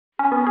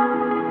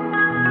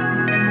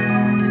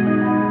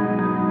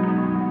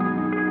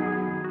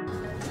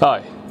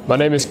Hi, my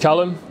name is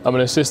Callum. I'm an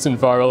assistant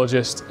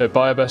virologist at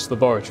Biobest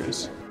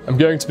Laboratories. I'm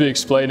going to be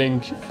explaining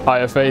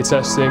IFA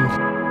testing.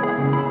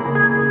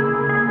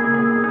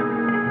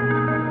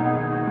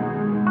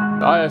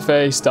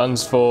 IFA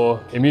stands for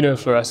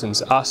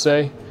Immunofluorescence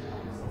Assay.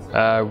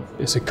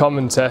 It's a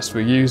common test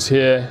we use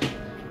here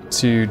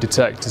to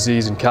detect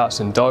disease in cats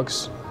and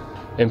dogs.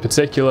 In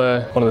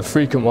particular, one of the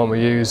frequent ones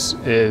we use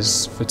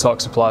is for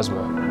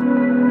toxoplasma.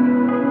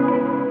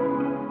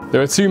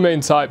 There are two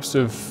main types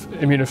of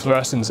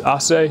immunofluorescence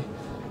assay,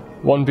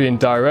 one being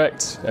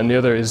direct and the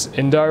other is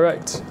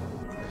indirect.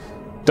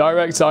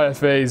 Direct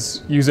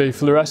IFAs use a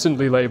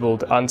fluorescently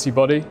labelled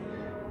antibody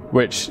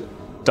which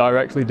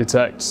directly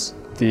detects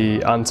the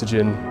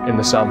antigen in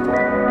the sample.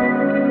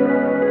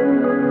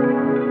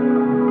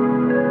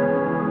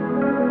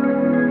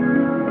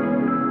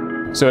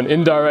 So an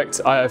indirect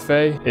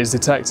IFA is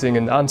detecting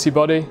an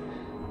antibody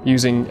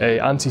using an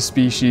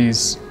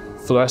anti-species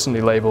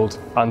fluorescently labelled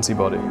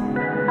antibody.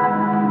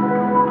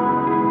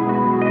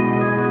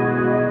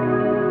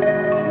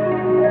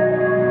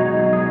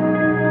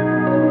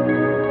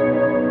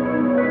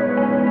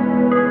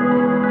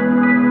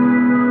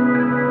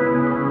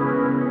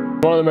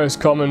 One of the most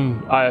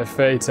common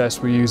IFA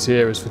tests we use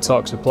here is for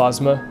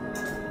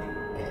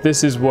toxoplasma.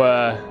 This is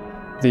where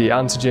the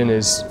antigen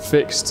is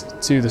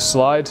fixed to the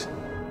slide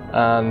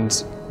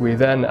and we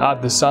then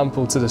add the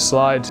sample to the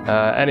slide.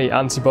 Any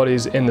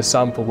antibodies in the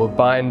sample will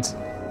bind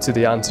to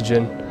the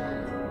antigen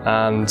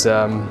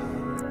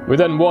and we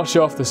then wash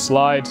off the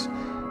slide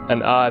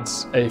and add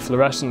a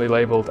fluorescently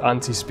labelled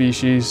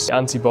anti-species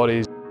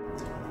antibodies.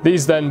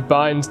 These then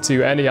bind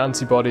to any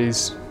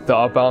antibodies that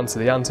are bound to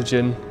the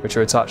antigen which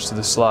are attached to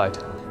the slide.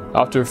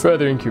 After a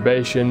further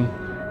incubation,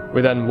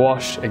 we then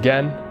wash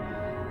again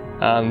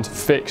and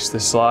fix the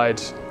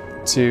slide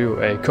to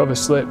a cover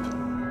slip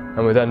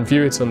and we then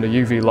view it under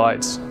UV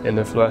light in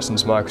the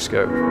fluorescence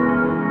microscope.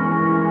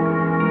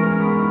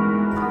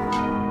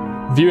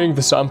 Viewing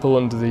the sample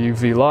under the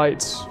UV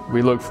light,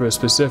 we look for a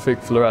specific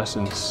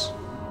fluorescence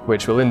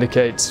which will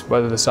indicate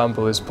whether the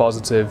sample is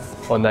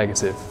positive or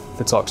negative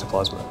for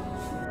toxoplasma.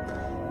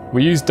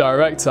 We use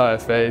direct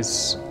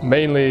IFAs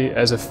mainly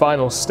as a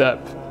final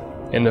step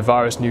in the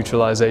virus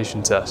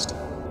neutralization test.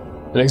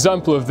 An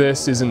example of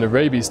this is in the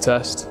rabies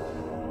test,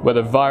 where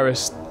the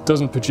virus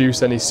doesn't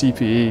produce any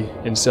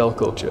CPE in cell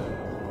culture.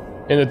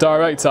 In the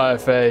direct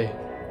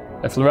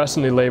IFA, a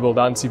fluorescently labelled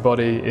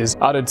antibody is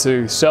added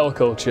to cell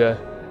culture,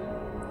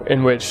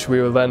 in which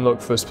we will then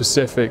look for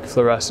specific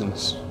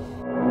fluorescence.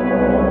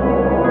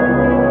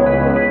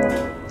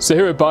 So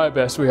here at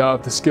Biobest we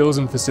have the skills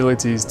and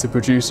facilities to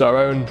produce our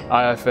own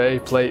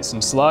IFA plates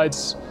and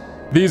slides.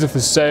 These are for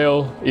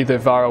sale either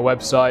via our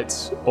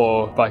website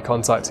or by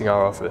contacting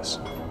our office.